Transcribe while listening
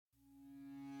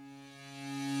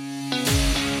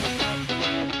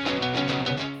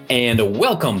And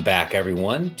welcome back,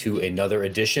 everyone, to another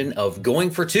edition of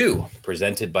Going for Two,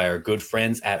 presented by our good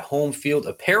friends at Home Field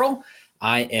Apparel.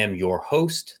 I am your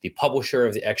host, the publisher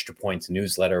of the Extra Points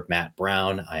newsletter, Matt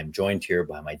Brown. I am joined here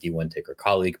by my D1 Ticker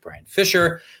colleague, Brian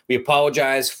Fisher. We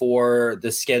apologize for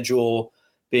the schedule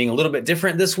being a little bit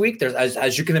different this week.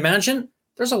 As you can imagine,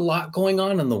 there's a lot going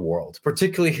on in the world,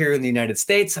 particularly here in the United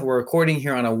States. We're recording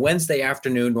here on a Wednesday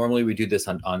afternoon. Normally, we do this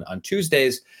on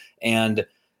Tuesdays, and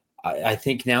I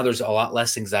think now there's a lot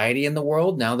less anxiety in the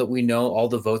world now that we know all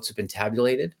the votes have been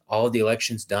tabulated, all of the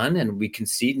elections done, and we can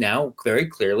see now very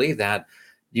clearly that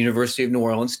the University of New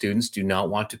Orleans students do not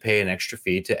want to pay an extra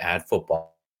fee to add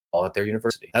football at their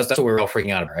university. That's what we're all freaking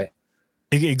out about, right?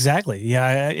 Exactly.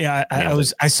 Yeah.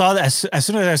 I saw that as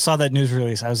soon as I saw that news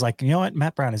release, I was like, you know what?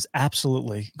 Matt Brown is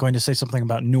absolutely going to say something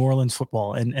about New Orleans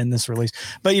football in this release.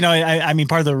 But, I mean,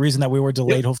 part of the reason that we were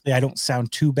delayed, hopefully I don't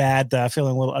sound too bad,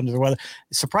 feeling a little under the weather.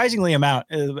 Surprisingly amount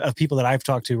of people that I've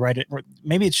talked to, right?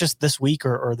 Maybe it's just this week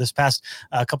or this past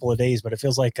couple of days, but it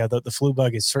feels like the flu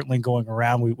bug is certainly going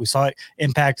around. We saw it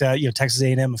impact, Texas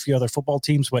A&M, a few other football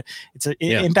teams, but it's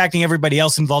impacting everybody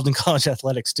else involved in college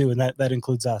athletics too. And that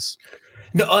includes us.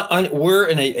 No, we're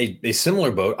in a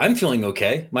similar boat. I'm feeling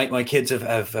okay. My kids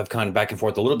have gone back and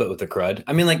forth a little bit with the crud.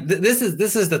 I mean, like this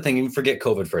is the thing. You forget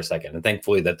COVID for a second, and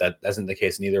thankfully that isn't the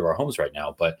case in either of our homes right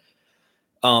now. But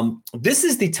this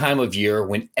is the time of year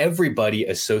when everybody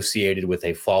associated with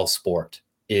a fall sport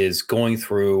is going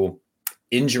through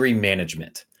injury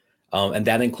management. And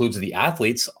that includes the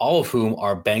athletes, all of whom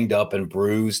are banged up and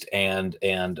bruised and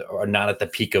are not at the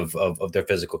peak of their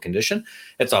physical condition.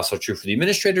 It's also true for the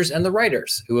administrators and the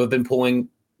writers who have been pulling,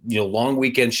 long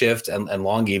weekend shifts and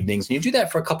long evenings. And you do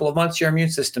that for a couple of months, your immune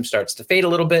system starts to fade a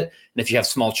little bit. And if you have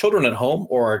small children at home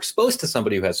or are exposed to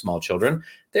somebody who has small children,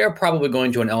 they're probably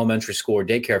going to an elementary school or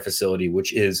daycare facility,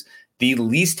 which is the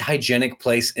least hygienic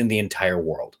place in the entire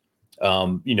world.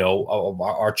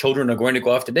 Our children are going to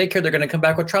go off to daycare. They're going to come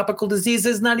back with tropical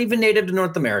diseases, not even native to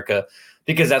North America,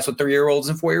 because that's what 3-year-olds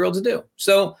and 4-year-olds do.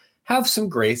 So have some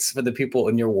grace for the people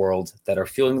in your world that are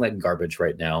feeling like garbage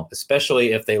right now,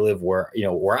 especially if they live where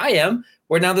I am,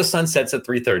 where now the sun sets at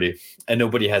 3:30 and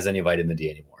nobody has any vitamin D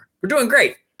anymore. We're doing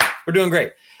great.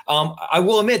 I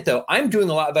will admit, though, I'm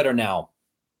doing a lot better now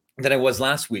than I was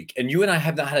last week. And you and I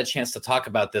have not had a chance to talk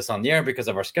about this on the air because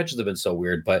of our schedules have been so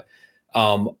weird. But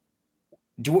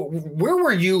where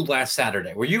were you last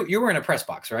Saturday? You were in a press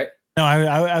box, right? No,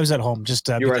 I was at home just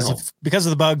because of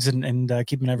the bugs and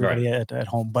keeping everybody at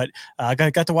home. But I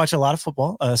got to watch a lot of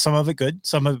football, some of it good,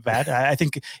 some of it bad. I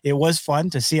think it was fun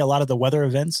to see a lot of the weather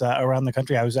events around the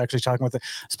country. I was actually talking with the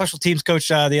special teams coach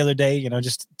the other day,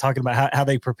 just talking about how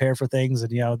they prepare for things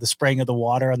and, the spraying of the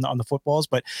water on the footballs.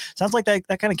 But it sounds like that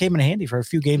kind of came in handy for a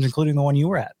few games, including the one you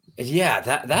were at. Yeah,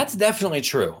 that's definitely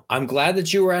true. I'm glad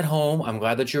that you were at home. I'm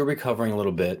glad that you were recovering a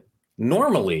little bit.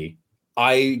 Normally,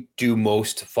 I do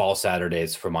most fall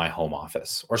Saturdays for my home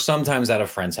office or sometimes at a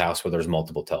friend's house where there's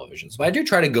multiple televisions. But I do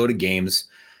try to go to games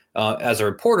as a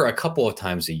reporter a couple of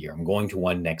times a year. I'm going to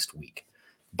one next week.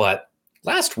 But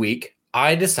last week,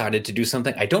 I decided to do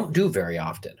something I don't do very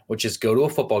often, which is go to a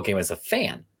football game as a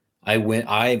fan. I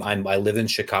live in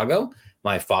Chicago.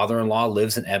 My father-in-law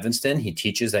lives in Evanston. He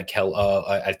teaches at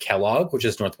Kellogg, which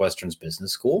is Northwestern's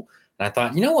business school. And I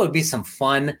thought, what would be some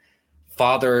fun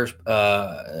father-in-law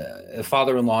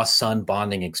son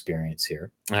bonding experience here.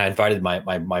 And I invited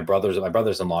my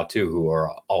brothers-in-law too, who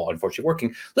are all unfortunately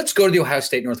working. Let's go to the Ohio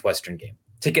State Northwestern game.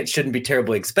 Tickets shouldn't be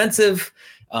terribly expensive.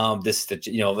 This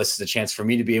is a chance for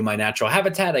me to be in my natural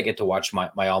habitat. I get to watch my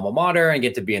alma mater and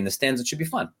get to be in the stands. It should be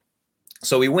fun.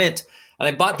 So we went, and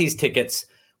I bought these tickets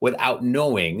without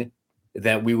knowing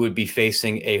that we would be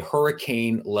facing a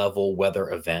hurricane-level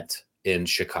weather event in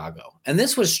Chicago. And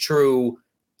this was true,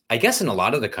 I guess, in a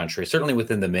lot of the country, certainly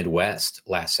within the Midwest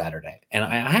last Saturday. And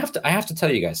I have to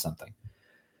tell you guys something.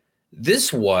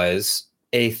 This was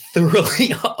a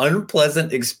thoroughly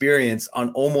unpleasant experience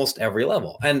on almost every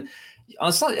level. And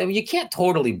honestly, you can't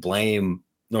totally blame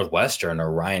Northwestern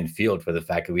or Ryan Field for the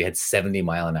fact that we had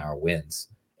 70-mile-an-hour winds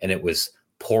and it was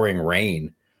pouring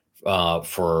rain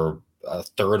for a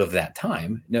third of that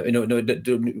time. No,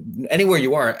 anywhere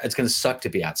you are, it's going to suck to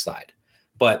be outside.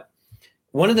 But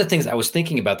one of the things I was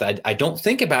thinking about that I don't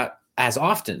think about as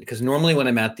often, because normally when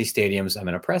I'm at these stadiums, I'm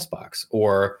in a press box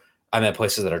or I'm at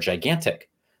places that are gigantic.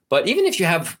 But even if you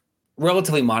have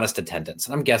relatively modest attendance,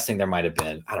 and I'm guessing there might have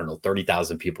been,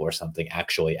 30,000 people or something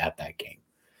actually at that game.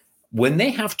 When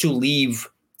they have to leave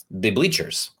the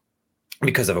bleachers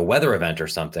because of a weather event or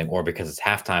something, or because it's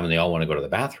halftime and they all want to go to the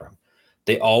bathroom,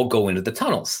 they all go into the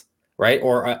tunnels, right?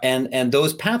 And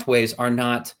those pathways are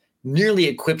not nearly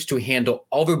equipped to handle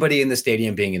everybody in the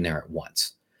stadium being in there at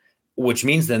once, which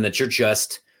means then that you're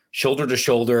just shoulder to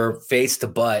shoulder, face to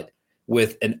butt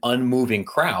with an unmoving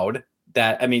crowd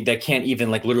that, I mean, that can't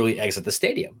even like literally exit the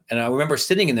stadium. And I remember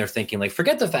sitting in there thinking, like,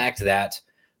 forget the fact that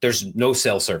there's no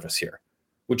cell service here,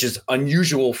 which is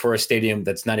unusual for a stadium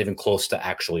that's not even close to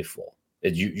actually full.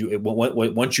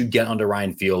 Once you get onto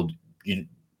Ryan Field, you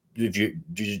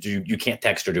can't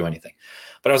text or do anything.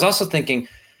 But I was also thinking,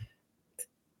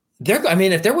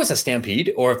 if there was a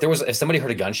stampede, or if somebody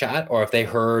heard a gunshot, or if they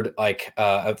heard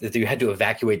if you had to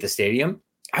evacuate the stadium,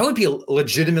 I would be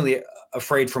legitimately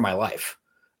afraid for my life.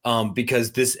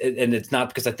 Because and it's not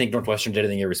because I think Northwestern did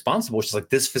anything irresponsible. It's just like,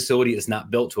 this facility is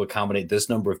not built to accommodate this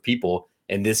number of people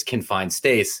in this confined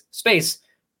space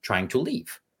trying to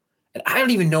leave. And I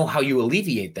don't even know how you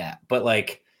alleviate that, but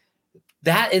like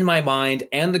that in my mind,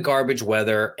 and the garbage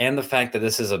weather, and the fact that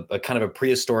this is a kind of a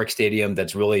prehistoric stadium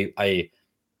that's really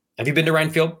have you been to Ryan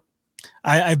Field?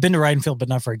 I've been to Ryan Field, but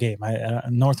not for a game.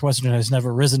 Northwestern has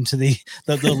never risen to the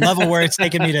level where it's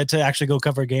taken me to actually go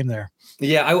cover a game there.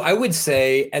 Yeah, I would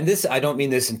say, and I don't mean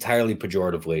this entirely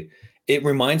pejoratively, it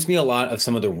reminds me a lot of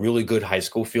some of the really good high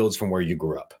school fields from where you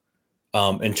grew up,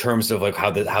 in terms of like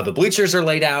how the bleachers are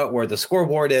laid out, where the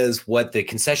scoreboard is, what the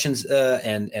concessions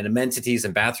and amenities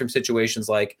and bathroom situations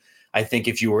like. I think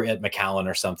if you were at McAllen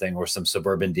or something, or some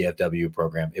suburban DFW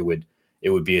program, it would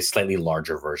be a slightly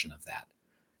larger version of that.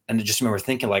 And I just remember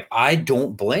thinking, like, I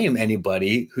don't blame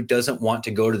anybody who doesn't want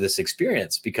to go to this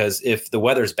experience, because if the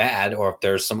weather's bad, or if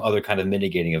there's some other kind of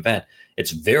mitigating event,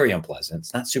 it's very unpleasant.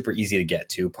 It's not super easy to get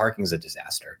to. Parking's a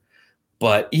disaster.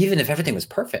 But even if everything was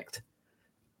perfect,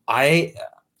 as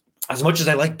much as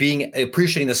I like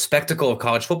appreciating the spectacle of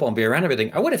college football and be around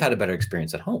everything, I would have had a better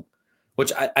experience at home,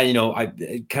 which I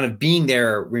kind of being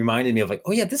there reminded me of, like,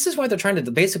 oh yeah, this is why they're trying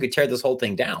to basically tear this whole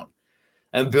thing down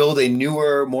and build a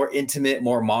newer, more intimate,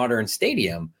 more modern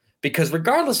stadium. Because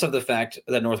regardless of the fact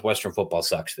that Northwestern football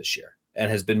sucks this year and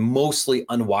has been mostly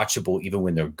unwatchable, even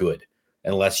when they're good,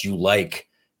 unless you like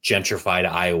gentrified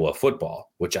Iowa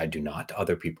football, which I do not,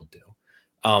 other people do.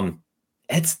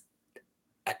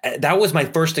 That was my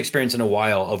first experience in a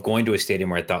while of going to a stadium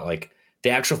where I thought, like,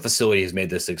 the actual facility has made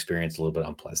this experience a little bit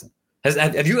unpleasant.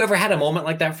 Have you ever had a moment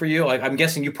like that for you? Like, I'm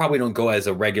guessing you probably don't go as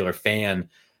a regular fan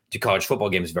to college football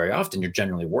games very often. You're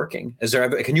generally working.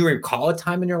 Can you recall a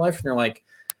time in your life when you're like,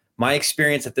 my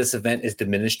experience at this event is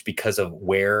diminished because of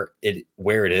where it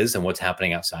is and what's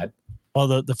happening outside?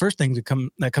 Well, the first thing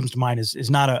that comes to mind is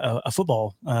not a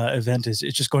football event. It's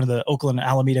just going to the Oakland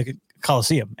Alameda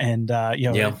Coliseum, and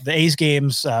the A's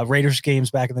games, Raiders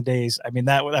games back in the days. I mean,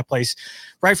 that place,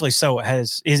 rightfully so,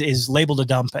 is labeled a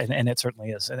dump, and it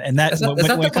certainly is. And that is that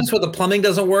the place where the plumbing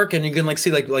doesn't work, and you can like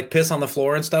see like piss on the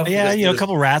floor and stuff. Yeah, a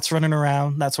couple rats running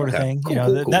around, that sort of thing.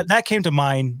 Cool. That came to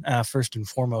mind first and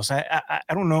foremost. I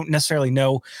don't necessarily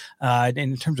know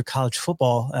in terms of college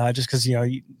football, just because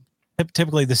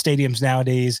typically the stadiums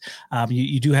nowadays,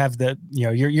 you do have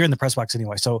you're in the press box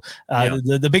anyway. So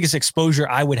the biggest exposure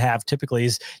I would have typically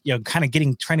is, kind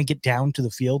of trying to get down to the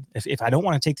field. If I don't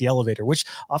want to take the elevator, which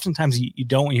oftentimes you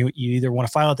don't, you either want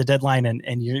to file out the deadline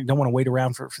and you don't want to wait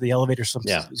around for the elevator. So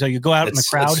you go out in the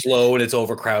crowd. It's slow and it's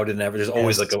overcrowded and there's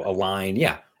always like a line.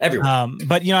 Yeah. Everywhere.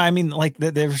 But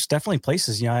there's definitely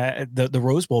places, the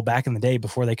Rose Bowl back in the day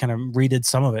before they kind of redid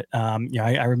some of it.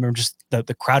 I remember just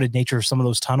the crowded nature of some of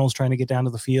those tunnels trying to get down to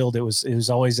the field. It was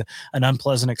always an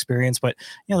unpleasant experience. But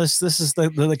this is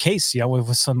the case,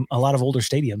 with a lot of older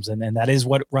stadiums, and that is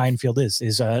what Ryan Field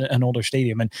is an older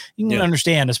stadium. And you can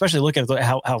understand, especially look at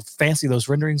how fancy those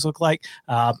renderings look like.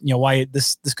 Why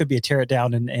this could be a tear it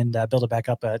down and build it back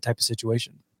up type of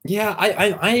situation. Yeah,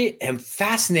 I am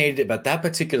fascinated about that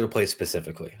particular place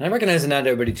specifically. And I recognize that not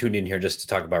everybody tuned in here just to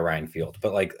talk about Ryan Field,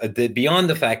 but like beyond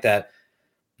the fact that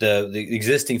the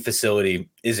existing facility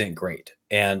isn't great.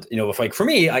 And, if like for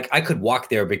me, I could walk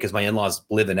there because my in-laws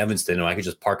live in Evanston and I could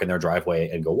just park in their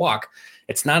driveway and go walk.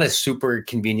 It's not a super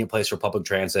convenient place for public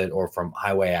transit or from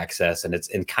highway access. And it's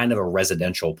in kind of a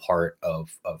residential part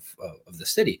of the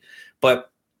city.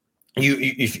 But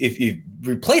if you're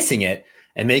replacing it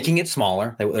and making it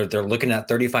smaller, they're looking at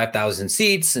 35,000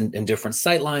 seats and different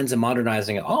sight lines and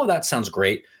modernizing it. All of that sounds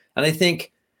great. And I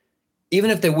think even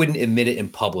if they wouldn't admit it in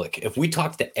public, if we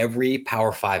talked to every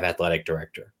Power 5 athletic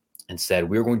director and said,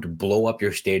 we're going to blow up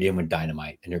your stadium with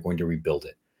dynamite and you're going to rebuild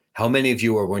it, how many of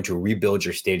you are going to rebuild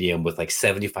your stadium with like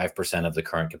 75% of the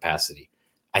current capacity?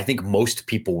 I think most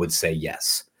people would say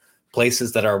yes.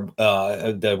 Places that are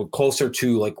closer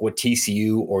to like what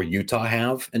TCU or Utah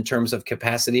have in terms of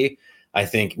capacity, I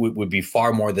think would be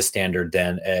far more the standard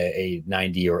than a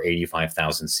 90 or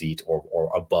 85,000 seat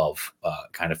or above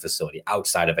kind of facility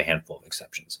outside of a handful of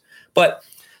exceptions. But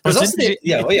there's also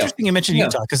interesting you mentioned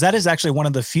Utah, because that is actually one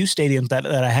of the few stadiums that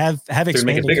I have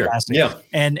expanded capacity. Yeah.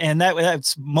 And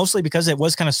that's mostly because it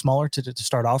was kind of smaller to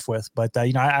start off with. But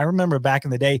I remember back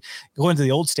in the day going to the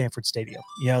old Stanford Stadium.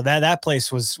 That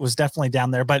place was definitely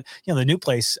down there. But the new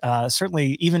place,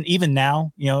 certainly even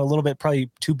now, a little bit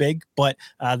probably too big. But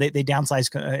they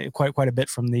downsized quite a bit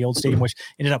from the old stadium, which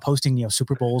ended up hosting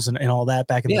Super Bowls and all that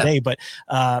back in the day. But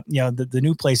the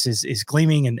new place is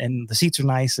gleaming and the seats are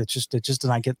nice. It just does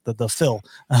not get the fill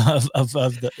of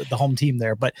the home team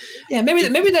there. But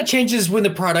maybe that changes when the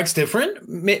product's different.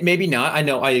 Maybe not. I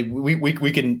know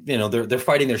we can, they're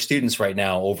fighting their students right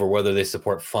now over whether they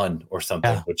support fun or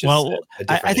something, which is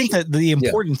I think that the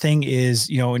important thing is,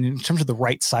 in terms of the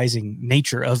right sizing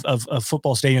nature of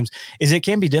football stadiums, is it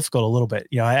can be difficult a little bit.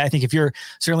 I think if you're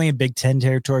certainly in Big Ten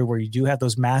territory where you do have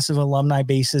those massive alumni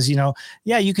bases,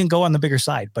 you can go on the bigger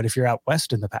side. But if you're out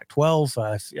west in the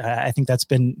Pac-12, I think that's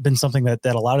been something that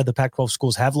a lot of the Pac-12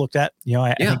 schools have looked at.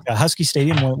 I think Husky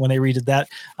Stadium, when they redid that,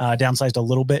 downsized a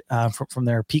little bit from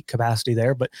their peak capacity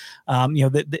there. But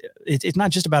it's not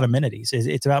just about amenities.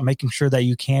 It's about making sure that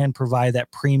you can provide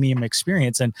that premium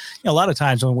experience. And a lot of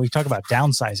times when we talk about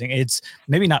downsizing, it's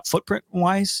maybe not footprint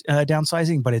wise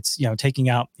downsizing, but it's taking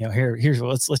out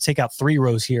let's take out 3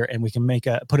 rows here, and we can make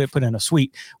put in a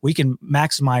suite. We can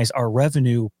maximize our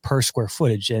revenue per square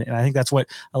footage, and I think that's what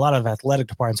a lot of athletic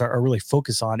departments are really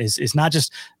focused on. Is not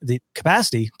just the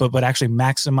capacity, but actually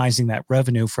maximizing that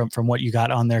revenue from what you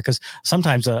got on there. Because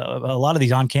sometimes a lot of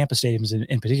these on-campus stadiums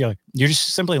in particular, you're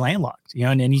just simply landlocked,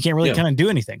 and you can't really kind of do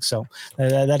anything. So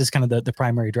that is kind of the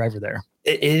primary driver there.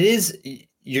 It is.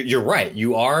 You're right.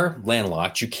 You are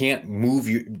landlocked. You can't move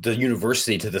the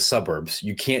university to the suburbs.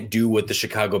 You can't do what the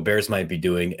Chicago Bears might be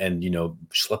doing and,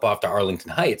 slip off to Arlington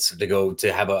Heights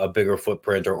to have a bigger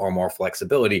footprint or more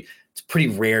flexibility. It's pretty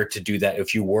rare to do that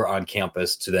if you were on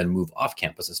campus to then move off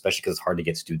campus, especially because it's hard to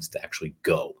get students to actually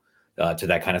go to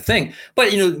that kind of thing.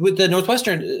 But, with the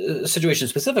Northwestern situation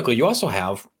specifically, you also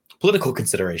have political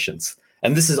considerations.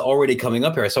 And this is already coming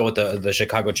up here. I saw with the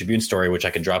Chicago Tribune story, which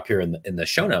I can drop here in the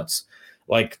show notes.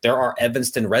 Like, there are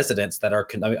Evanston residents that are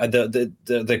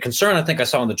the concern I think I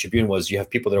saw in the Tribune was you have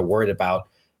people that are worried about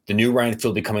the new Ryan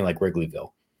Field becoming like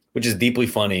Wrigleyville, which is deeply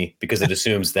funny because it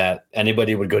assumes that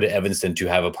anybody would go to Evanston to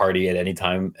have a party at any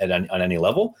time on any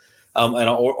level,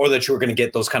 or that you're going to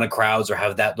get those kind of crowds or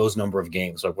have those number of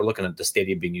games. Like, we're looking at the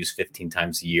stadium being used 15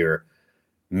 times a year,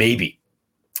 maybe,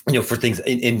 for things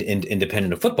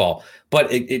independent of football.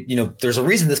 But there's a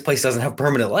reason this place doesn't have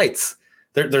permanent lights.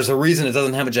 There's a reason it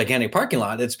doesn't have a gigantic parking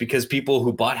lot. It's because people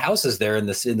who bought houses there in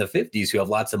the 50s who have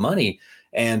lots of money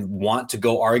and want to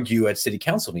go argue at city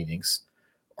council meetings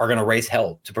are going to raise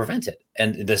hell to prevent it.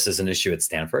 And this is an issue at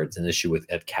Stanford. It's an issue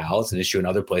at Cal. It's an issue in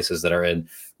other places that are in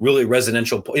really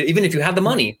residential. Even if you have the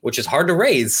money, which is hard to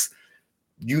raise,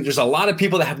 there's a lot of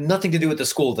people that have nothing to do with the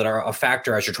school that are a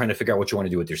factor as you're trying to figure out what you want to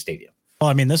do with your stadium. Well,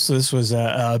 I mean, this was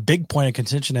a big point of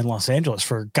contention in Los Angeles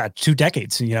for 2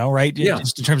 decades, right? Yeah.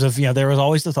 Just in terms of, there was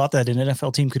always the thought that an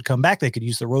NFL team could come back, they could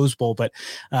use the Rose Bowl, but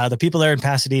the people there in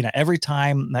Pasadena, every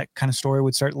time that kind of story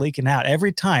would start leaking out,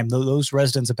 every time those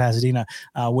residents of Pasadena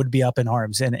would be up in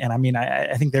arms. And I mean,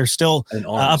 I think they're still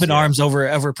up in arms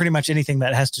over pretty much anything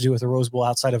that has to do with the Rose Bowl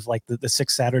outside of like the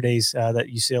 6 Saturdays that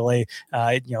UCLA,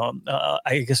 I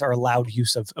guess are allowed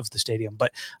use of the stadium.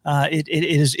 But it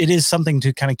is something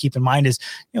to kind of keep in mind is,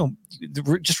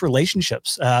 just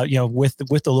relationships, with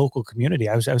the local community.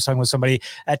 I was talking with somebody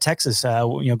at Texas,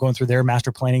 going through their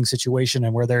master planning situation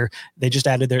and where they just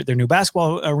added their new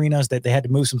basketball arenas, that they had to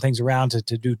move some things around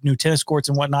to do new tennis courts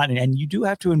and whatnot. And you do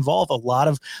have to involve a lot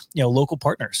of, local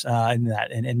partners in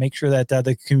that and make sure that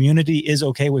the community is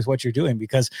okay with what you're doing,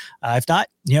 because if not,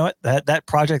 that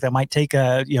project that might take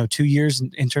 2 years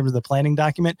in terms of the planning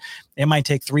document, it might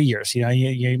take 3 years.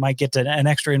 You might get an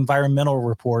extra environmental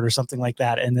report or something like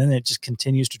that, and then it just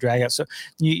continues to drag out. So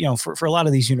for a lot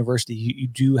of these universities, you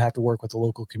do have to work with the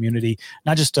local community,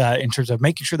 not just in terms of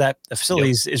making sure that the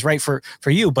facilities is right for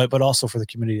you, but also for the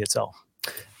community itself.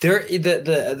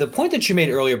 The point that you made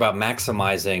earlier about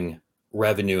maximizing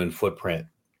revenue and footprint,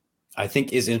 I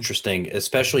think is interesting,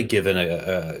 especially given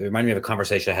it reminded me of a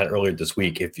conversation I had earlier this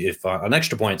week. If on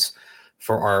Extra Points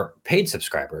for our paid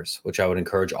subscribers, which I would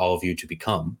encourage all of you to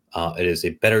become, it is a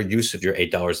better use of your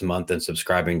 $8 a month than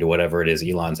subscribing to whatever it is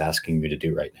Elon's asking you to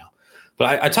do right now.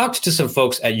 But I talked to some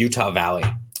folks at Utah Valley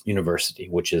University,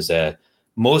 which is a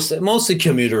mostly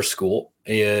commuter school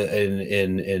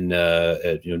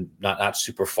not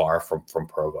super far from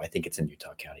Provo. I think it's in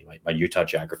Utah County. My Utah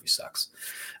geography sucks.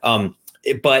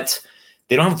 But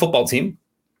they don't have a football team,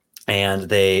 and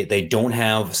they don't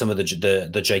have some of the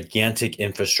gigantic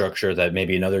infrastructure that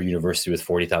maybe another university with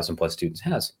 40,000 plus students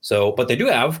has. So, but they do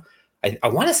have, I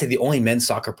want to say, the only men's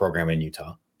soccer program in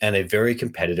Utah, and a very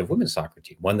competitive women's soccer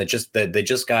team. One that they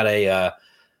just got an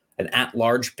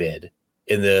at-large bid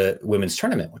in the women's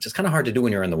tournament, which is kind of hard to do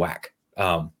when you're in the WAC.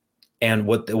 And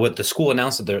what the school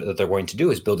announced that they're going to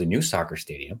do is build a new soccer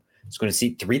stadium. It's going to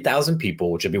seat 3,000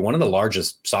 people, which would be one of the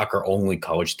largest soccer-only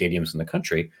college stadiums in the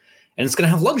country. And it's going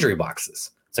to have luxury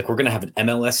boxes. It's like, we're going to have an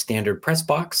MLS standard press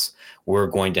box. We're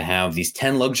going to have these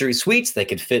 10 luxury suites that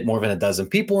could fit more than a dozen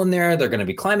people in there. They're going to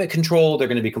be climate controlled. They're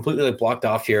going to be completely blocked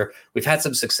off here. We've had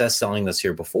some success selling this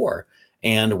here before,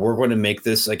 and we're going to make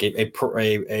this like a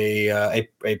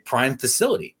prime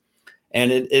facility.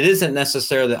 And it isn't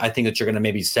necessarily that I think that you're going to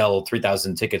maybe sell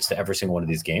 3,000 tickets to every single one of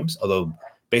these games. Although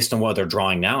based on what they're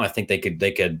drawing now, I think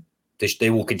they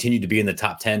will continue to be in the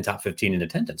top 10, top 15 in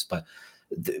attendance. But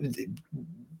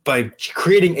by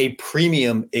creating a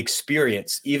premium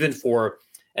experience, even for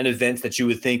an event that you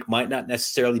would think might not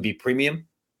necessarily be premium,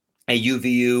 a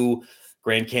UVU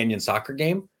Grand Canyon soccer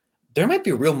game, there might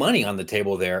be real money on the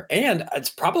table there. And it's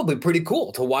probably pretty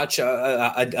cool to watch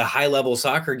a high level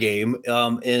soccer game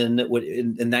in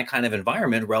that kind of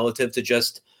environment relative to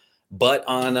just butt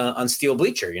on steel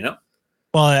bleacher, you know?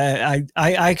 Well,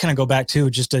 I kind of go back to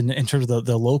just in terms of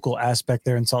the local aspect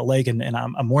there in Salt Lake, and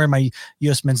I'm wearing my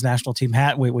U.S. men's national team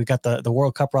hat. We got the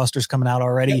World Cup rosters coming out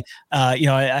already.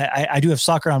 Yeah. I do have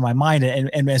soccer on my mind,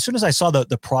 and as soon as I saw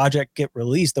the project get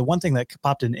released, the one thing that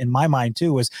popped in my mind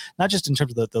too was not just in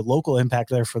terms of the local impact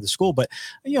there for the school, but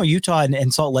Utah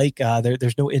and Salt Lake.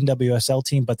 There's no NWSL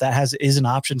team, but that is an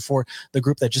option for the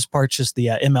group that just purchased the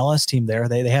MLS team there.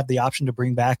 They have the option to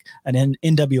bring back an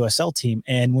NWSL team,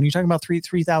 and when you're talking about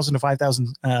 3,000 to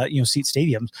 5,000 seat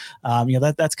stadiums,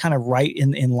 that's kind of right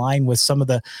in line with some of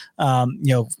the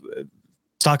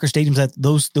soccer stadiums that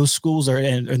those schools are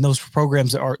and those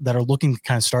programs that are looking to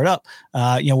kind of start up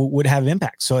would have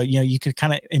impact. So you could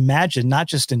kind of imagine, not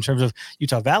just in terms of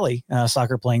Utah Valley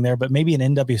soccer playing there, but maybe an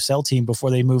NWSL team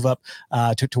before they move up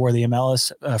to where the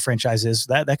MLS franchise is.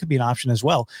 That could be an option as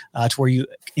well, to where you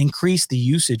increase the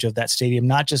usage of that stadium,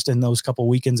 not just in those couple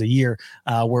weekends a year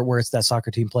where it's that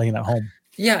soccer team playing at home.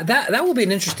 Yeah, that will be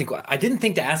an interesting question. I didn't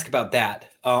think to ask about that.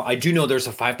 I do know there's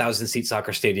a 5,000 seat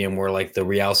soccer stadium where like the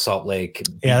Real Salt Lake.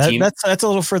 Yeah, that's a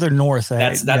little further north.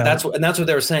 That's what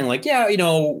they were saying. Like,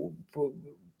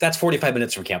 that's 45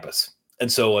 minutes from campus.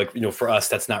 And so like, for us,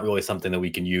 that's not really something that we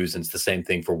can use. And it's the same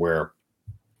thing for where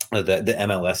the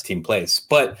MLS team plays.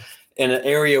 But in an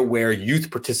area where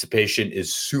youth participation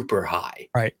is super high,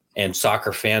 right, and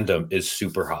soccer fandom is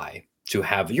super high, to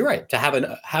have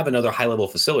another high level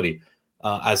facility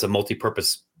as a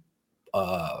multi-purpose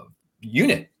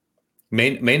unit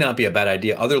may not be a bad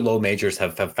idea. Other low majors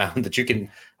have found that you can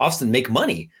often make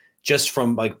money just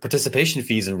from like participation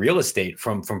fees and real estate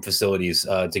from facilities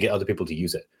to get other people to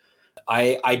use it.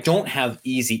 I don't have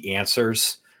easy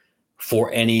answers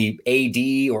for any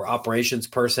AD or operations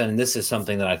person, and this is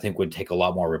something that I think would take a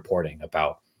lot more reporting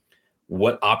about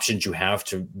what options you have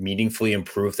to meaningfully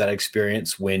improve that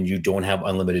experience when you don't have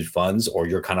unlimited funds or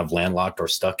you're kind of landlocked or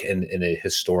stuck in a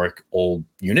historic old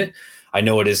unit. I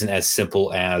know it isn't as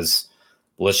simple as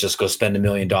let's just go spend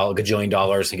 $1 gajillion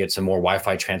dollars and get some more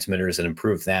Wi-Fi transmitters and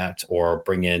improve that, or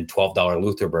bring in $12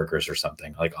 Luther burgers or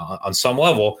something. Like on some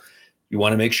level, you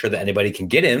want to make sure that anybody can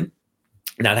get in,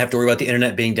 not have to worry about the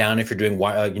internet being down if you're doing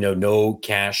no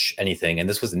cache anything. And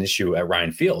this was an issue at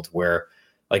Ryan Field where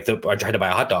I tried to buy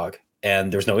a hot dog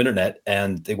and there's no internet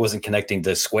and it wasn't connecting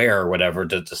to Square or whatever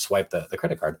to swipe the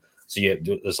credit card. So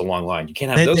there's a long line. You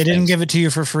can't have those. They didn't give it to you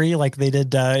for free like they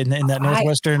did in that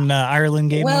Northwestern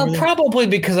Ireland game. Well, probably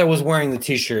because I was wearing the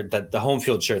T-shirt, the home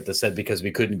field shirt that said because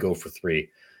we couldn't go for free.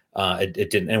 It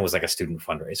didn't, and it was like a student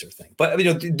fundraiser thing. But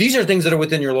these are things that are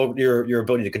within your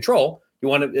ability to control. You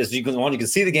want to, as you can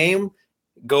see the game,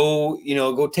 go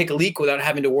take a leak without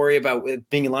having to worry about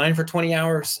being in line for 20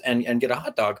 hours and get a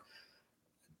hot dog.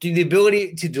 The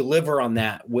ability to deliver on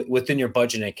that within your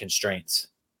budget and constraints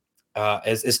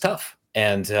is tough.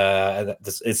 And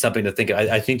it's something to think.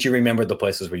 I think you remember the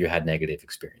places where you had negative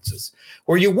experiences.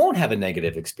 Where you won't have a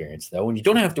negative experience, though, and you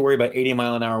don't have to worry about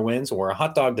 80-mile-an-hour winds, or where a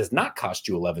hot dog does not cost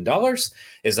you $11,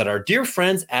 is that our dear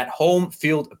friends at Home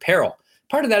Field Apparel.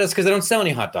 Part of that is because they don't sell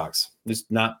any hot dogs. Just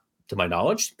not to my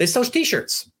knowledge. They sell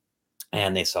T-shirts,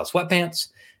 and they sell sweatpants,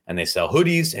 and they sell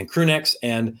hoodies and crew necks,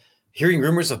 and hearing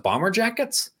rumors of bomber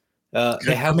jackets.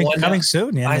 They have coming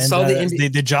soon. And, I saw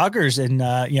the joggers in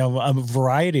a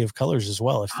variety of colors as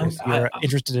well. If you're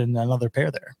interested in another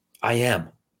pair there, I am.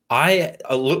 I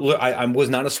was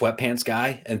not a sweatpants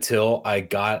guy until I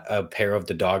got a pair of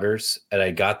the Doggers, and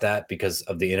I got that because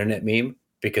of the internet meme,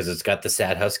 because it's got the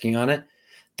sad husky on it.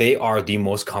 They are the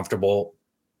most comfortable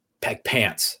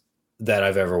pants that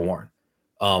I've ever worn.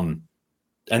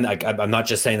 And I'm not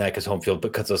just saying that because Home Field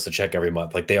cuts us a check every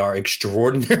month. Like, they are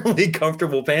extraordinarily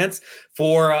comfortable pants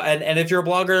for, and if you're a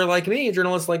blogger like me, a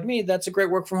journalist like me, that's a great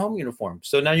work from home uniform.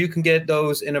 So now you can get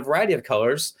those in a variety of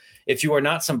colors if you are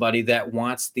not somebody that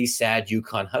wants the sad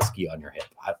Yukon Husky on your hip.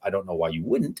 I don't know why you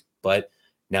wouldn't, but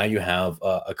now you have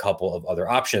a couple of other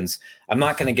options. I'm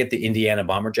not going to get the Indiana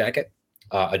bomber jacket.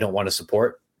 I don't want to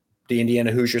support the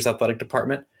Indiana Hoosiers athletic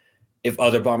department. If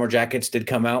other bomber jackets did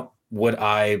come out, would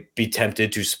I be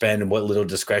tempted to spend what little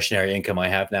discretionary income I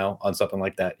have now on something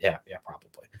like that? Yeah,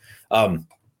 probably.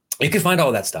 You can find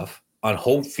all that stuff on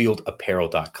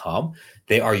homefieldapparel.com.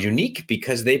 They are unique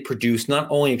because they produce not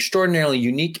only extraordinarily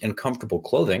unique and comfortable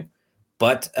clothing,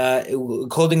 but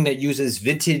clothing that uses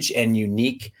vintage and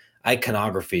unique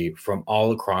iconography from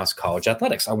all across college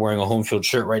athletics. I'm wearing a Home Field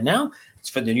shirt right now. It's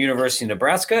for the University of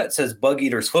Nebraska. It says Bug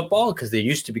Eaters football because they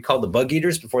used to be called the Bug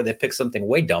Eaters before they picked something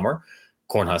way dumber,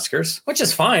 Cornhuskers, which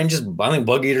is fine. I think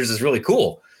Bug Eaters is really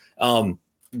cool.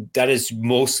 That is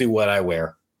mostly what I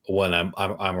wear when I'm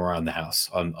around the house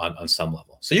on some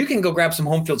level. So you can go grab some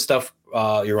Home Field stuff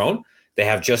your own. They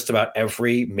have just about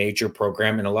every major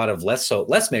program and a lot of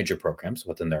less major programs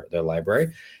within their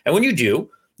library. And when you do,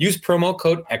 use promo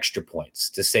code Extra Points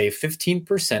to save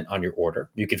 15% on your order.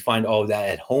 You can find all of that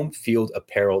at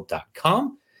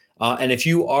homefieldapparel.com. And if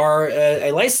you are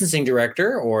a licensing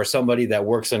director or somebody that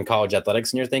works in college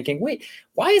athletics and you're thinking, wait,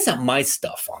 why isn't my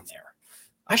stuff on there?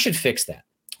 I should fix that.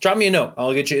 Drop me a note.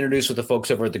 I'll get you introduced with the folks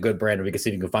over at the Good Brand, and we can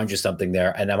see if we can find you something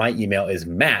there. And my email is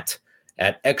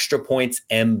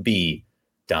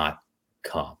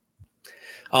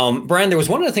matt@extrapointsmb.com. Brian, there was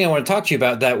one other thing I want to talk to you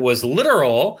about that was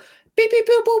literal beep, beep,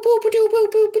 boop, boop, boop, boop,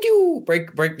 boop, boop,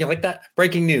 boop, break, you like that?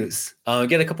 Breaking news.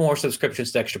 Get a couple more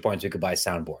subscriptions to Extra Points. We could buy a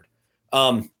soundboard.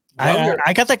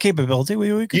 I got that capability.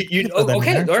 We could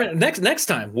okay. All right. Next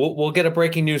time we'll get a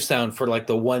breaking news sound for like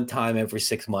the one time every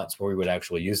 6 months where we would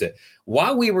actually use it.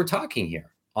 While we were talking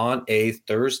here on a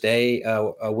Thursday,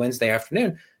 a Wednesday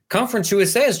afternoon, Conference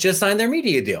USA has just signed their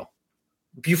media deal.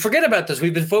 You forget about this.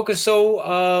 We've been focused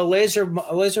laser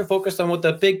focused on what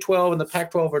the Big 12 and the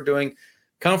Pac-12 are doing.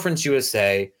 Conference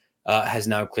USA has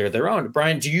now cleared their own.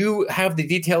 Brian, do you have the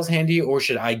details handy, or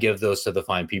should I give those to the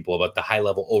fine people about the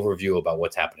high-level overview about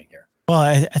what's happening here? Well,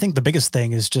 I think the biggest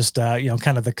thing is just,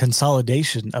 kind of the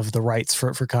consolidation of the rights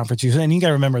for Conference USA. And you got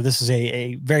to remember, this is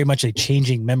a very much a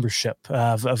changing membership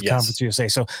of yes. Conference USA.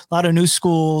 So a lot of new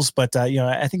schools, but,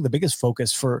 I think the biggest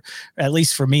focus at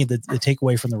least for me, the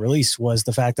takeaway from the release was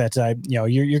the fact that,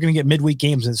 you're going to get midweek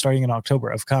games starting in October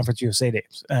of Conference USA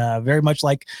games, very much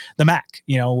like the MAC.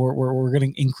 We're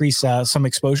going to increase some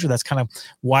exposure. That's kind of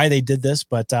why they did this.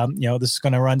 But, this is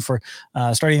going to run for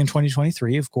starting in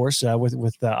 2023, of course,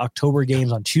 with October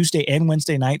games on Tuesday and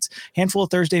Wednesday nights, handful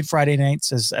of Thursday and Friday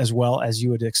nights as well, as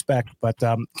you would expect. But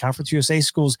Conference USA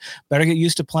schools better get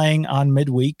used to playing on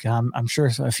midweek. I'm sure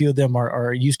a few of them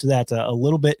are used to that a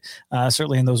little bit,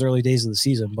 certainly in those early days of the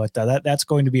season. But that's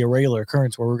going to be a regular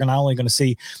occurrence where we're not only going to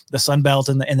see the Sun Belt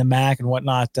and the MAC and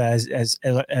whatnot as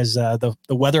the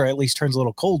weather at least turns a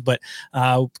little cold. But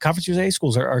Conference USA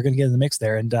schools are going to get in the mix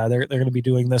there, and they're going to be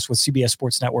doing this with CBS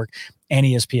Sports Network and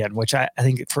ESPN, which I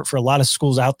think for a lot of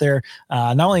schools out there,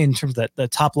 not only in terms of the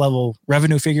top level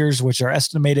revenue figures, which are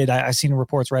estimated, I've seen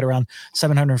reports right around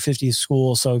 750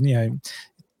 schools. So,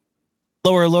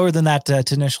 lower than that to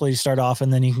initially start off,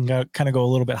 and then you can kind of go a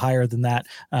little bit higher than that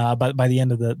by the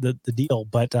end of the deal.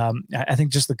 But I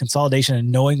think just the consolidation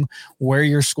and knowing where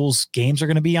your school's games are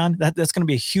going to be on, that's going to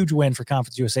be a huge win for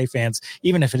Conference USA fans,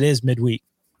 even if it is midweek.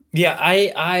 Yeah,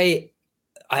 I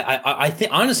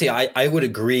think honestly, I would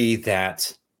agree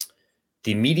that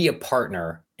the media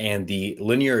partner and the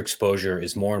linear exposure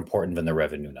is more important than the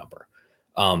revenue number.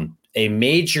 A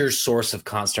major source of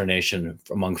consternation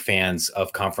among fans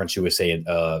of Conference USA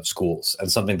schools, and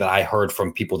something that I heard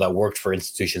from people that worked for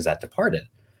institutions that departed,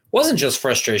 wasn't just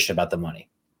frustration about the money.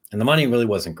 And the money really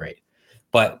wasn't great.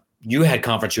 But you had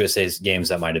Conference USA's games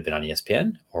that might have been on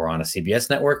ESPN or on a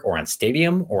CBS network or on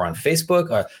Stadium or on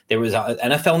Facebook. There was an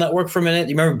NFL network for a minute.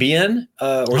 You remember BN?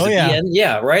 BN?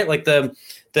 Yeah, right? Like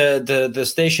the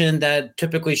station that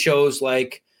typically shows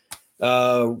like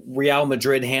Real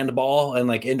Madrid handball and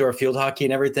like indoor field hockey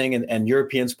and everything, and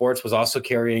European sports was also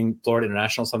carrying Florida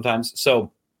International sometimes.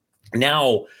 So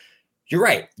now You're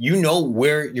right. You know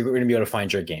where you're going to be able to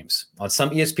find your games on some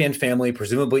ESPN family,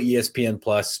 presumably ESPN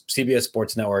Plus, CBS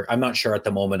Sports Network. I'm not sure at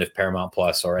the moment if Paramount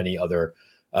Plus or any other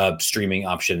streaming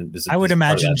option I would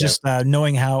imagine just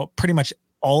knowing how pretty much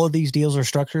all of these deals are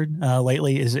structured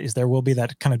lately is there will be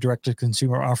that kind of direct to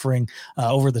consumer offering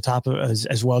over the top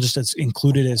as well, just as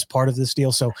included as part of this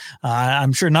deal. So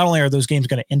I'm sure not only are those games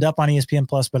going to end up on ESPN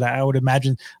Plus, but I would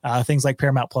imagine things like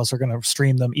Paramount Plus are going to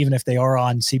stream them, even if they are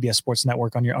on CBS Sports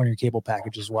Network on your cable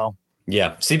package as well.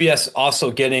 Yeah, CBS also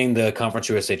getting the Conference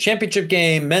USA championship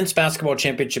game, men's basketball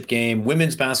championship game,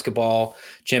 women's basketball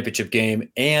championship game,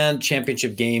 and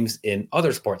championship games in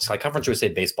other sports like Conference USA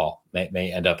baseball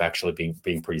may end up actually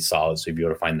being pretty solid. So you'll be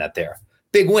able to find that there.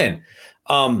 Big win.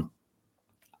 I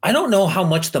don't know how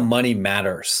much the money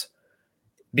matters,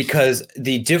 because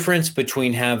the difference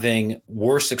between having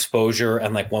worse exposure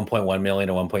and like 1.1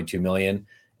 million or 1.2 million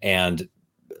and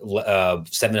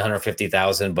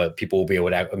 750,000, but people will be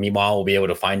able to, meanwhile, will be able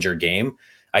to find your game.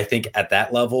 I think at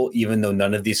that level, even though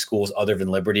none of these schools other than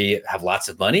Liberty have lots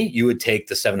of money, you would take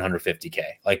the 750K.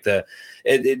 Like the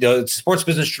Sports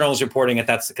Business Journal is reporting that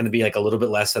that's going to be like a little bit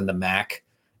less than the MAC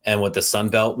and what the Sun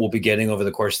Belt will be getting over the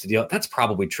course of the deal. That's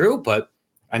probably true, but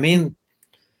I mean,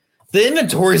 the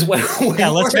inventory is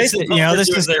let's face it. This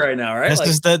is right now, right? This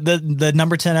is the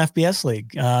number 10 FBS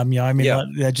league.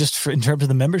 Just in terms of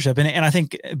the membership, and I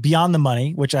think beyond the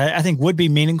money, which I think would be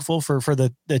meaningful for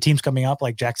the teams coming up,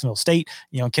 like Jacksonville State,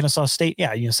 Kennesaw State.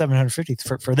 750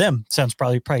 for them sounds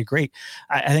probably great.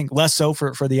 I think less so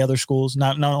for the other schools,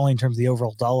 not only in terms of the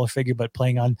overall dollar figure, but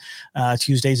playing on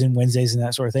Tuesdays and Wednesdays and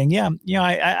that sort of thing.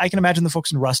 I can imagine the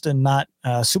folks in Ruston not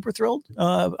super thrilled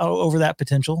over that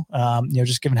potential.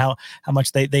 Just given how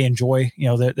much they enjoy,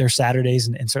 their Saturdays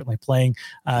and certainly playing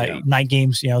night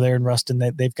games, there in Ruston.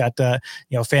 They've got, a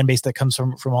fan base that comes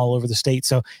from all over the state.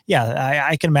 So,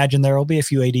 I can imagine there will be a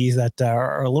few ADs that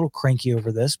are a little cranky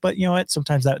over this. But,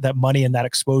 sometimes that money and that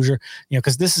exposure,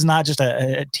 because this is not just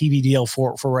a TV deal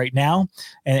for right now.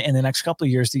 And in the next couple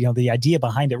of years, the idea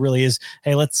behind it really is,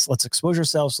 hey, let's expose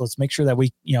ourselves. Let's make sure that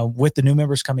we, with the new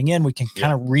members coming in, we can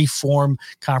kind of reform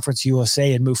Conference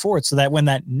USA and move forward so that when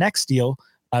that next deal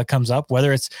comes up,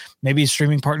 whether it's maybe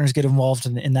streaming partners get involved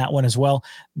in that one as well,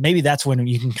 maybe that's when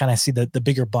you can kind of see the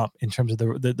bigger bump in terms of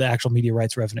the actual media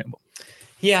rights revenue.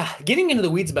 Yeah, getting into the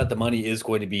weeds about the money is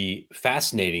going to be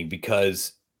fascinating,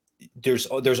 because there's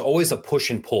always a push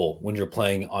and pull when you're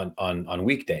playing on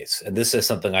weekdays, and this is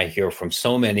something I hear from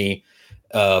so many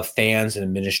fans and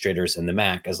administrators in the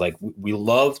MAC, is like, we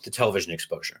love the television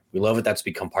exposure. We love it. That's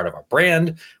become part of our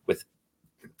brand with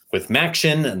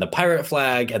MACtion and the pirate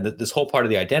flag and this whole part of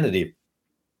the identity.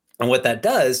 And what that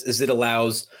does is it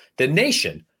allows the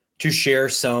nation to share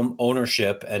some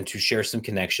ownership and to share some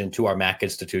connection to our MAC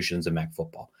institutions and MAC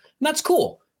football. And that's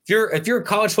cool. If you're a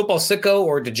college football sicko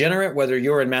or degenerate, whether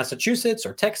you're in Massachusetts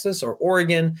or Texas or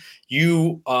Oregon,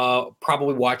 you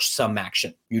probably watch some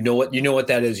MACtion. You know what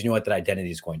that is. You know what that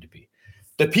identity is going to be.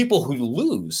 The people who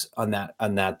lose on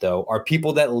that though are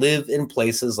people that live in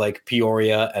places like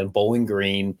Peoria and Bowling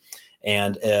Green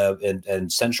and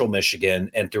Central Michigan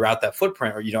and throughout that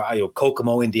footprint, or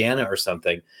Kokomo, Indiana, or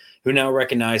something, who now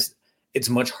recognize it's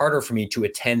much harder for me to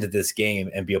attend this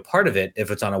game and be a part of it if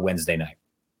it's on a Wednesday night,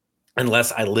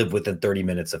 unless I live within 30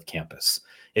 minutes of campus.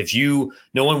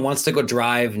 No one wants to go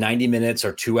drive 90 minutes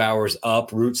or 2 hours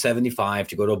up Route 75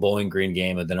 to go to a Bowling Green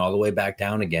game and then all the way back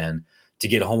down again to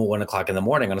get home at 1 o'clock in the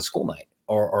morning on a school night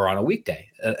or on a weekday.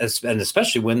 And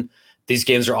especially when these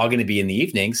games are all going to be in the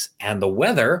evenings, and the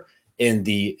weather in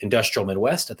the industrial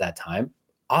Midwest at that time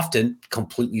often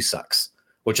completely sucks,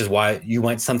 which is why you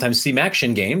might sometimes see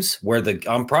MACtion games where the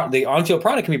on-field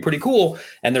product can be pretty cool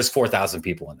and there's 4,000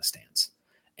 people in the stands.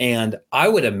 And I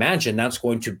would imagine that's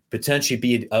going to potentially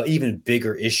be an even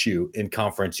bigger issue in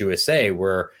Conference USA,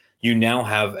 where you now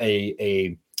have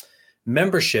a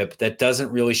membership that doesn't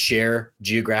really share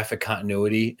geographic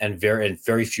continuity, and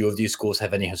very few of these schools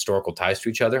have any historical ties to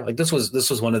each other. Like this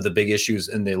was one of the big issues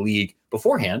in the league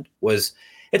beforehand, was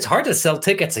it's hard to sell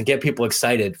tickets and get people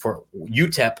excited for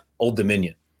UTEP Old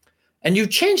Dominion. And you've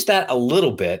changed that a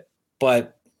little bit,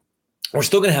 but we're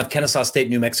still going to have Kennesaw State,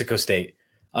 New Mexico State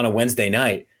on a Wednesday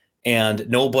night. And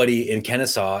nobody in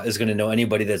Kennesaw is going to know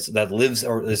anybody that lives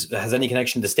or has any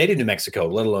connection to the state of New Mexico,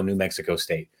 let alone New Mexico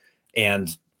State. And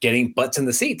getting butts in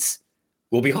the seats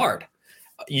will be hard.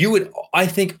 You would, I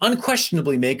think,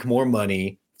 unquestionably make more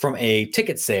money from a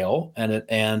ticket sale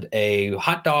and a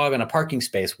hot dog and a parking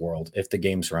space world if the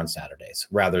games are on Saturdays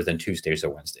rather than Tuesdays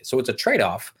or Wednesdays. So it's a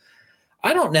trade-off.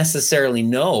 I don't necessarily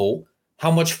know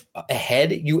how much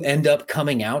ahead you end up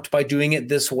coming out by doing it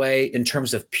this way in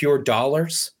terms of pure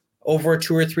dollars over a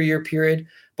 2 or 3 year period.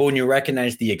 But when you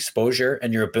recognize the exposure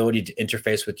and your ability to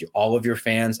interface with all of your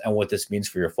fans and what this means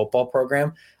for your football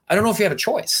program, I don't know if you have a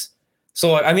choice.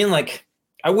 So, I mean, like,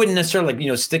 I wouldn't necessarily,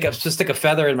 like, stick a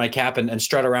feather in my cap and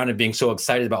strut around and being so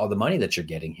excited about all the money that you're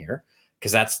getting here,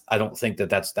 because I don't think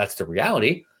that's the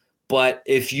reality. But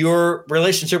if your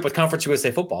relationship with Conference USA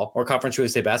football or Conference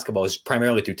USA basketball is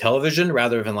primarily through television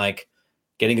rather than like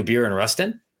getting a beer in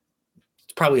Ruston,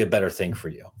 it's probably a better thing for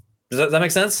you. Does that make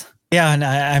sense? Yeah, and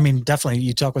I mean, definitely,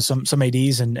 you talk with some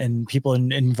ADs and people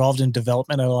involved in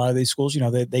development at a lot of these schools.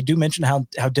 They do mention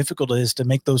how difficult it is to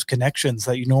make those connections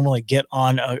that you normally get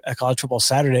on a college football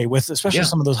Saturday with, especially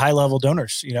some of those high level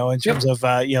donors. In terms of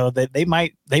they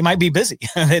might be busy.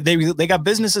 they got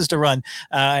businesses to run,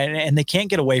 and they can't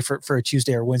get away for a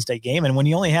Tuesday or Wednesday game. And when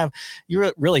you only have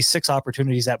really 6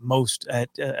 opportunities at most at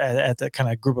the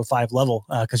kind of group of 5 level,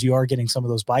 because you are getting some of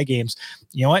those bye games.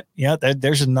 You know what? Yeah,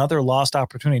 there's another lost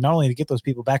opportunity. Not only to get those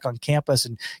people back on campus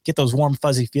and get those warm,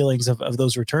 fuzzy feelings of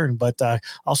those return, but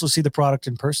also see the product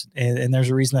in person. And there's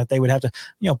a reason that they would have to,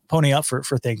 pony up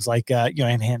for things like,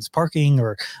 enhanced parking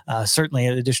or certainly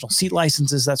additional seat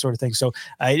licenses, that sort of thing. So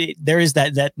there is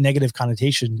that negative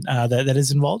connotation that is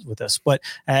involved with this. But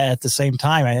at the same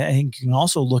time, I think you can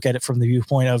also look at it from the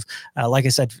viewpoint of, like I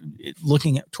said,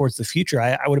 looking towards the future.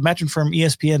 I would imagine from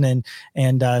ESPN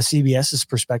and CBS's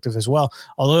perspective as well,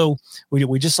 although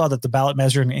we just saw that the ballot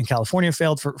measure in California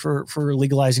failed for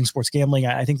legalizing sports gambling.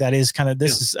 I think that is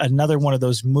this is another one of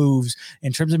those moves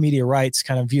in terms of media rights,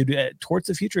 kind of viewed towards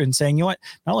the future and saying, not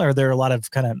only are there a lot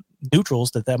of kind of neutrals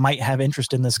that might have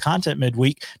interest in this content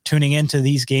midweek tuning into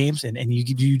these games, and you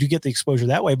do get the exposure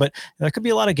that way, but there could be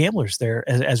a lot of gamblers there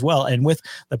as well. And with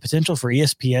the potential for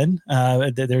ESPN,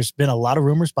 there's been a lot of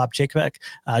rumors. Bob Chapek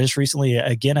just recently,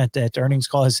 again at earnings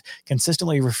call, has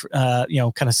consistently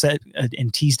kind of said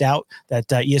and teased out that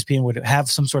ESPN would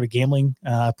have some sort of gambling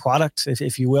product,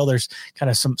 if you will. There's kind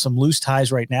of some loose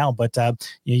ties right now, but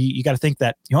you got to think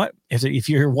that, if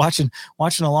you're watching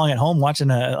along at home, watching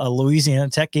a Louisiana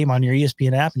Tech game on your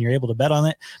ESPN app and you're able to bet on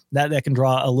it, that can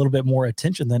draw a little bit more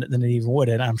attention than it even would.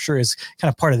 And I'm sure is kind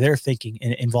of part of their thinking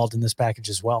involved in this package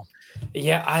as well.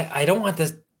 Yeah, I don't want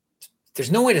this.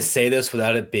 There's no way to say this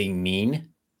without it being mean,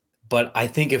 but I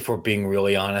think if we're being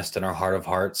really honest in our heart of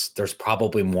hearts, there's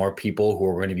probably more people who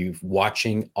are going to be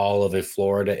watching all of a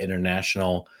Florida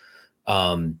International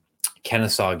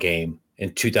Kennesaw game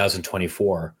in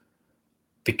 2024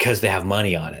 because they have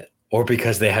money on it, or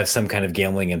because they have some kind of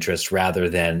gambling interest rather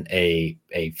than a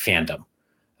fandom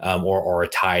or a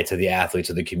tie to the athletes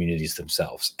or the communities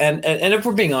themselves. And if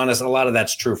we're being honest, a lot of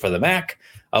that's true for the MAC.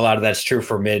 A lot of that's true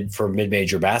for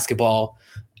mid-major basketball.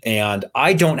 And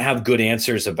I don't have good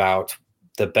answers about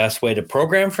the best way to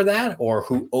program for that, or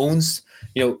who owns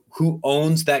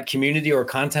that community or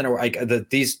content, or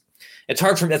it's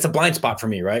hard for me. That's a blind spot for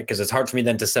me, right? Because it's hard for me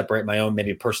then to separate my own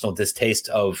maybe personal distaste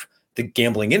of the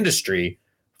gambling industry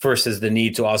versus the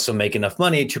need to also make enough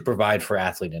money to provide for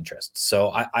athlete interests.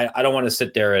 So I don't want to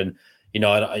sit there and,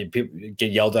 people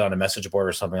get yelled at on a message board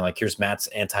or something like, here's Matt's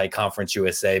anti-Conference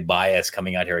USA bias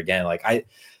coming out here again. Like,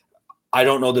 I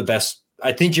don't know the best.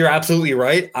 I think you're absolutely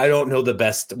right. I don't know the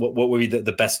best, what would be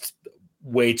the best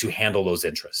way to handle those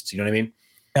interests. You know what I mean?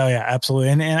 Oh yeah, absolutely.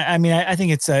 And I mean, I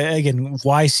think it's again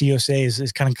why COSA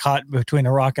is kind of caught between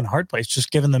a rock and a hard place, just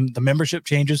given them the membership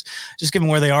changes, just given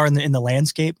where they are in the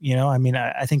landscape. I mean,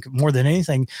 I think more than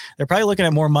anything, they're probably looking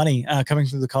at more money coming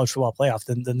through the college football playoff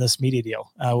than this media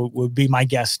deal would be my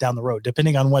guess down the road,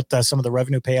 depending on what some of the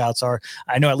revenue payouts are.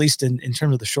 I know at least in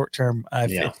terms of the short term,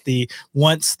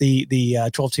 once the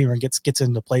 12-teamer gets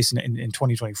into place in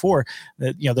 2024,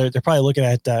 that they're probably looking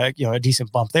at a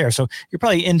decent bump there. So you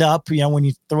probably end up when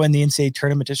you throw in the NCAA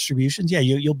tournament distributions,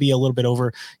 you'll be a little bit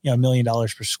over $1 million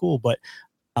per school, but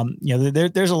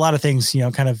there's a lot of things,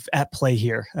 kind of at play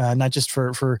here, not just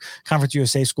for Conference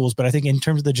USA schools, but I think in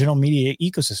terms of the general media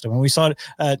ecosystem. And we saw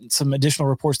some additional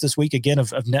reports this week, again, of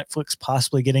Netflix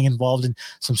possibly getting involved in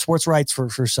some sports rights for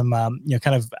some,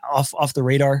 kind of off the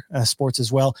radar sports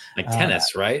as well. Like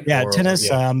tennis, right? Yeah, tennis,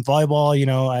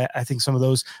 volleyball, I think some of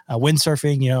those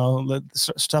windsurfing,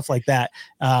 stuff like that.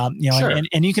 Sure.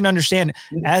 and you can understand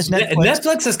as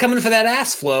Netflix is coming for that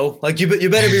ass flow. Like you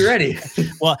better be ready.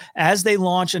 Well, as they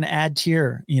launch an ad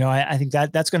tier, I think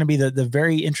that's going to be the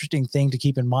very interesting thing to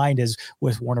keep in mind is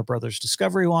with Warner Brothers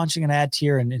Discovery launching an ad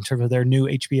tier, and in terms of their new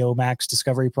HBO Max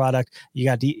Discovery product, you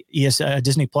got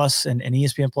Disney Plus and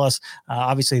ESPN Plus.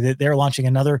 Obviously, they're launching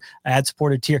another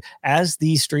ad-supported tier. As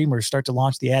these streamers start to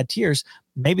launch the ad tiers,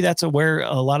 maybe that's where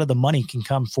a lot of the money can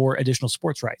come for additional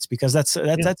sports rights, because that's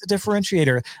a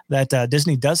differentiator that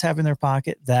Disney does have in their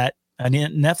pocket that And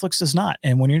Netflix does not.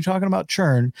 And when you're talking about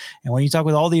churn, and when you talk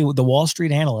with all the Wall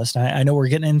Street analysts, I know we're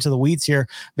getting into the weeds here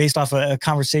based off a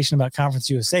conversation about Conference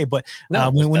USA, but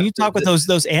when you talk with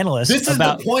those analysts, this is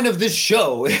the point of this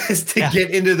show, is to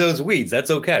get into those weeds.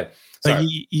 That's okay. But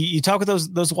you talk with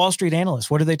those Wall Street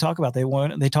analysts. What do they talk about?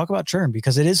 They talk about churn,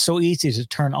 because it is so easy to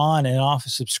turn on and off a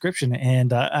subscription.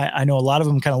 And I know a lot of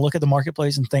them kind of look at the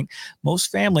marketplace and think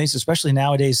most families, especially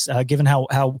nowadays, given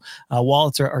how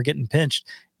wallets are getting pinched,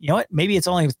 you know what? Maybe it's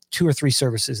only 2 or 3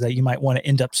 services that you might want to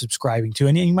end up subscribing to,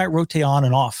 and you might rotate on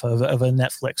and off of a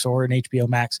Netflix or an HBO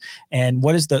Max. And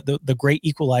what is the great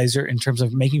equalizer in terms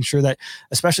of making sure that,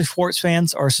 especially sports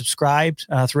fans, are subscribed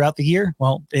throughout the year?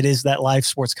 Well, it is that live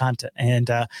sports content. And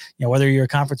whether you're a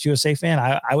Conference USA fan,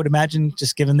 I would imagine,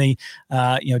 just given the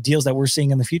deals that we're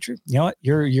seeing in the future, you know what,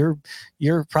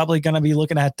 you're probably going to be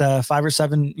looking at $5 or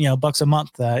 $7 bucks a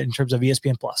month in terms of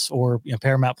ESPN Plus or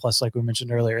Paramount Plus, like we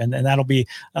mentioned earlier, and that'll be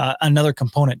another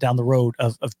component down the road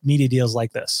of media deals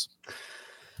like this.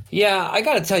 Yeah, I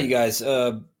got to tell you guys,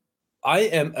 I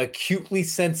am acutely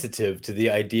sensitive to the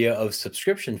idea of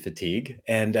subscription fatigue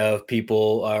and of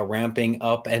people ramping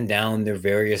up and down their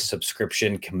various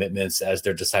subscription commitments as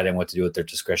they're deciding what to do with their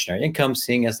discretionary income,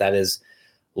 seeing as that is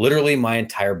literally my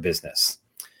entire business.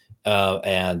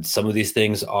 And some of these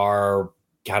things are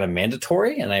kind of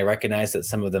mandatory, and I recognize that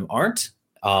some of them aren't.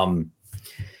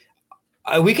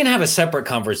 We can have a separate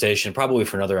conversation probably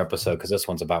for another episode, because this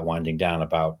one's about winding down,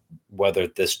 about whether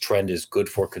this trend is good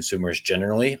for consumers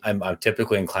generally. I'm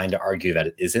typically inclined to argue that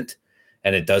it isn't.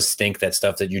 And it does stink that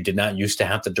stuff that you did not used to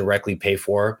have to directly pay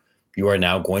for, you are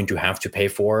now going to have to pay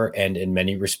for. And in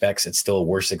many respects, it's still a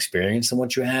worse experience than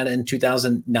what you had in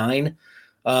 2009,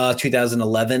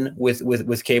 2011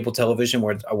 with cable television,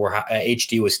 where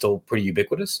HD was still pretty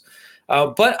ubiquitous.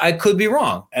 But I could be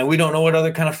wrong, and we don't know what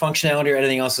other kind of functionality or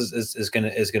anything else is going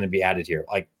to be added here.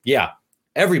 Like, yeah,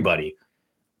 everybody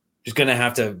is going to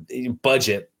have to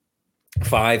budget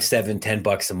 $5, $7,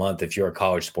 $10 a month if you're a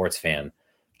college sports fan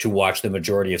to watch the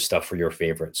majority of stuff for your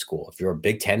favorite school. If you're a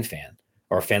Big Ten fan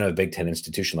or a fan of a Big Ten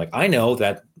institution, like I know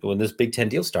that when this Big Ten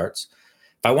deal starts,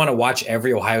 if I want to watch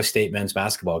every Ohio State men's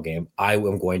basketball game, I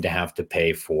am going to have to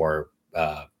pay for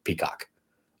Peacock.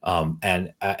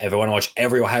 And if I want to watch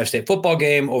every Ohio State football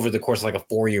game over the course of like a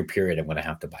 4-year period, I'm going to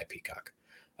have to buy Peacock.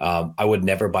 I would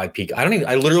never buy Peacock.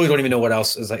 I literally don't even know what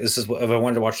else is like. This is if I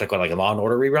wanted to watch like a Law and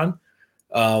Order rerun.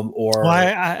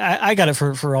 I got it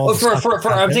for all.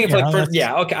 I'm thinking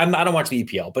okay. I don't watch the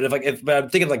EPL, but if I'm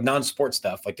thinking like non-sport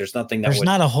stuff, like there's nothing there's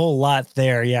not a whole lot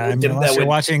there. Yeah, I mean, unless you're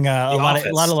watching a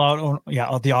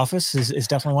lot. The Office is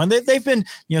definitely one. They've been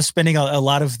spending a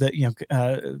lot of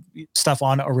the stuff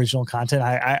on original content.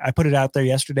 I put it out there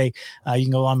yesterday. You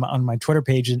can go on my Twitter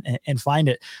page and find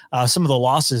it. Some of the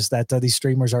losses that these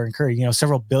streamers are incurring.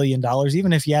 Several $1 billion.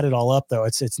 Even if you add it all up, though,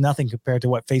 it's nothing compared to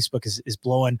what Facebook is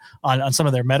blowing on some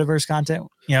of their metaverse content.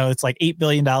 It's like $8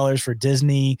 billion for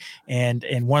Disney and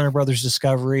Warner Brothers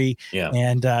Discovery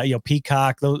and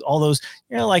Peacock. All those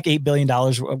like $8 billion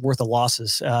worth of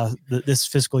losses this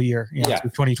fiscal year, through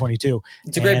 2022.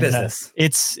 It's a great business.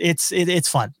 It's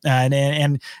fun,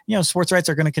 and sports rights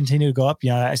are going to continue to go up.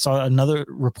 I saw another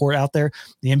report out there.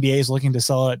 The NBA is looking to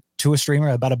sell it to a streamer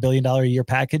about $1 billion a year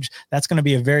package. That's going to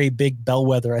be a very big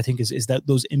bellwether, I think, is that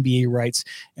those NBA rights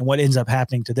and what ends up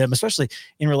happening to them, especially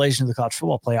in relation to the college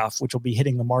football playoff, which will be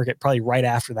hitting the market probably right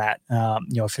after that,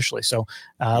 officially. So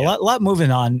a lot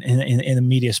moving on in the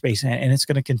media space, and it's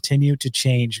going to continue to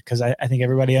change, because I think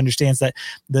everybody understands that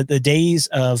the days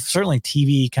of certainly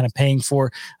TV kind of paying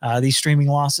for these streaming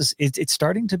losses, it's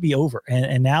starting to be over.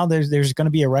 And now there's going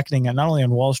to be a reckoning, not only on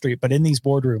Wall Street, but in these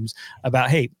boardrooms about,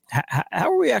 hey, how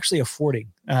are we actually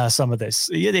affording some of this?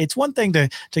 It's one thing to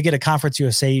get a Conference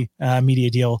USA media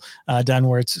deal done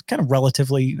where it's kind of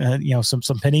relatively,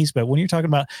 some pennies. But when you're talking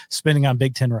about spending on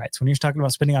Big Ten rights, when you're talking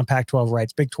about spending on Pac-12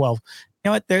 rights, Big 12,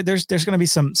 there's going to be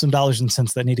some dollars and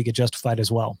cents that need to get justified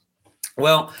as well.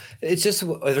 Well, it's just,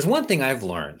 there's one thing I've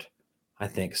learned, I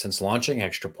think, since launching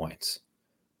Extra Points.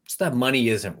 It's that money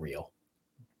isn't real.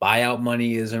 Buyout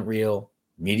money isn't real.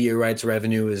 Media rights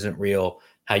revenue isn't real.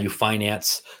 How you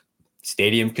finance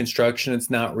stadium construction, it's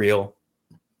not real.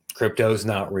 Crypto's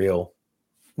not real.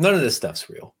 None of this stuff's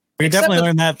real. We definitely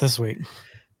learned that this week.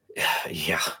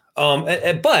 Yeah.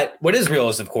 But what is real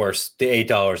is, of course, the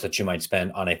 $8 that you might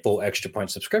spend on a full Extra Point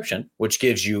subscription, which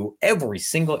gives you every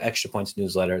single Extra Points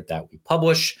newsletter that we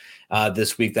publish.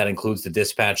 This week, that includes the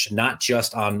dispatch, not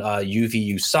just on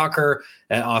UVU soccer,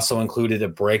 and also included a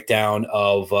breakdown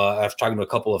of, after talking to a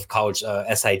couple of college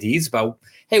SIDs about,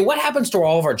 hey, what happens to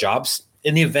all of our jobs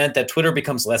in the event that Twitter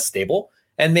becomes less stable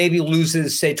and maybe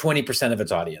loses, say, 20% of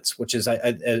its audience, which is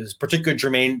particularly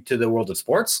germane to the world of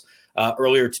sports.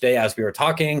 Earlier today, as we were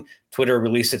talking, Twitter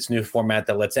released its new format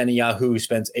that lets any Yahoo who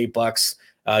spends $8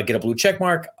 get a blue check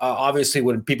mark. Obviously,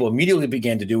 what people immediately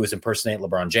began to do was impersonate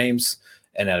LeBron James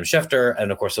and Adam Schefter, and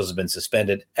of course, those have been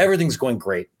suspended. Everything's going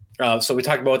great. So we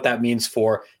talked about what that means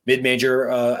for mid-major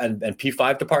and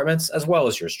P5 departments, as well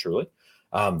as yours truly.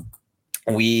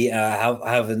 We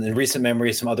have in recent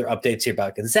memory some other updates here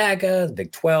about Gonzaga, the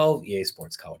Big 12, EA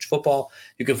Sports College Football.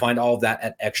 You can find all of that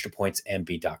at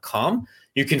extrapointsmb.com.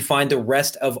 You can find the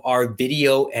rest of our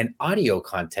video and audio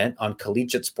content on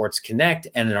Collegiate Sports Connect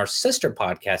and in our sister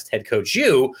podcast, Head Coach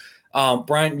U.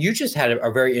 Brian, you just had a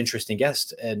very interesting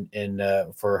guest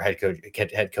for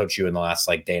Head Coach U in the last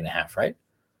day and a half, right?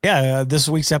 Yeah, this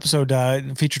week's episode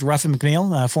featured Ruffin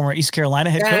McNeill, former East Carolina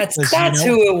head coach. That's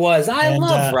who it was. I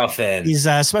love Ruffin. He's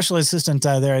a special assistant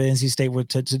there at NC State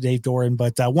to Dave Doran.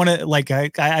 But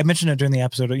I mentioned it during the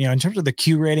episode, in terms of the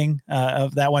Q rating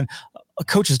of that one,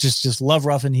 coaches just love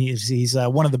Ruffin. He's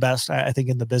one of the best, I think,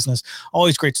 in the business.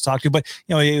 Always great to talk to. But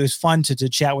it was fun to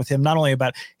chat with him, not only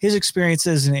about his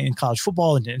experiences in college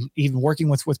football and even working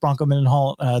with Bronco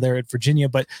Mendenhall there at Virginia,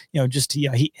 but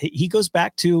he goes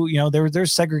back to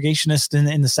there's segregationists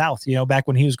in the South, back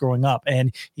when he was growing up,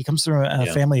 and he comes from a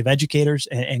family of educators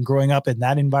and growing up in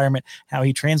that environment. How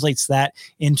he translates that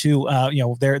into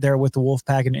there with the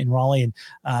Wolfpack in Raleigh,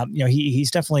 and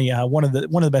he's definitely one of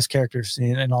the best characters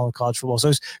in all of college football. So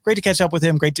it's great to catch up with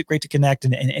him. Great to connect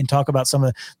and talk about some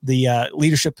of the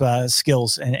leadership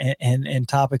skills and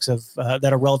topics of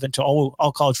that are relevant to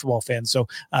all college football fans. So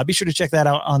be sure to check that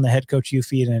out on the Head Coach U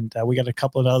feed. And we got a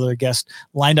couple of other guests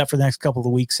lined up for the next couple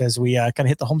of weeks as we kind of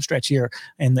hit the home stretch here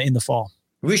in the fall.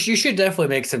 You should definitely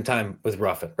make some time with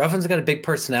Ruffin. Ruffin's got a big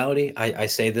personality. I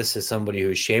say this as somebody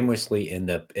who's shamelessly in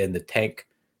the tank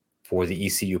for the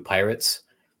ECU Pirates.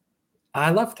 I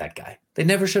love that guy. They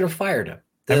never should have fired him.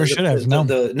 Never should have.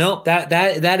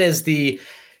 That is the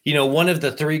one of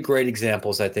the three great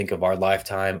examples, I think, of our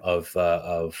lifetime of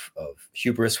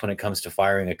hubris when it comes to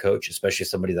firing a coach, especially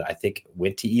somebody that I think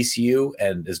went to ECU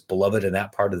and is beloved in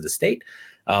that part of the state.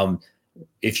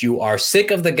 If you are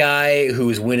sick of the guy who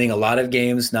is winning a lot of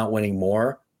games, not winning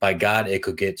more, by God, it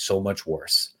could get so much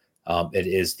worse. It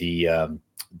is the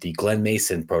Glenn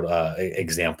Mason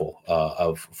example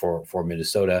for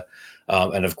Minnesota.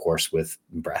 And of course with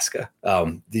Nebraska,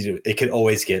 it could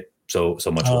always get so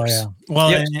much worse. Yeah.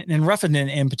 Well, and Ruffin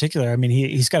in particular, I mean,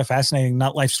 he's got a fascinating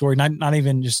life story, not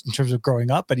even just in terms of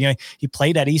growing up, but he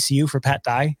played at ECU for Pat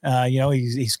Dye.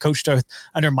 He's coached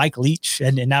under Mike Leach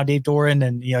and now Dave Doran,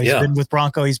 and he's been with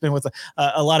Bronco. He's been with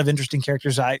a lot of interesting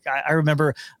characters. I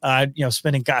remember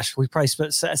spending, we probably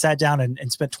sat down and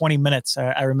spent 20 minutes.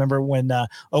 I remember when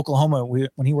Oklahoma,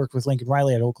 when he worked with Lincoln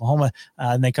Riley at Oklahoma,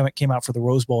 and they came out for the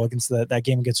Rose Bowl against that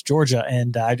game against Georgia,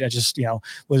 and I just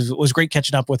was great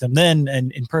catching up with him then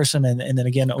and in person, and then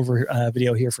again over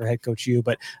video here for Head Coach U.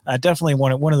 But definitely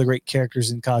one of the great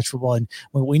characters in college football, and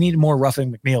we need more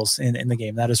Ruffin McNeils in the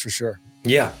game. That is for sure.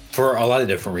 Yeah, for a lot of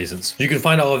different reasons. You can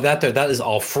find all of that there. That is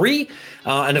all free.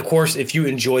 And of course, if you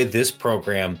enjoy this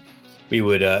program, we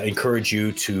would encourage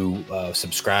you to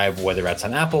subscribe, whether that's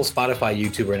on Apple, Spotify,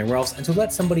 YouTube, or anywhere else, and to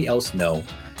let somebody else know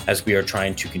as we are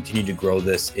trying to continue to grow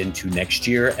this into next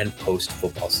year and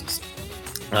post-football season.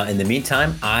 In the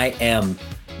meantime, I am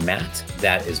Matt.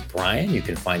 That is Brian. You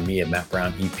can find me at Matt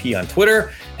Brown EP on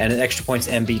Twitter and at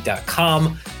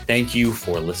extrapointsmb.com. Thank you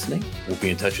for listening. We'll be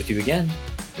in touch with you again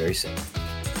very soon.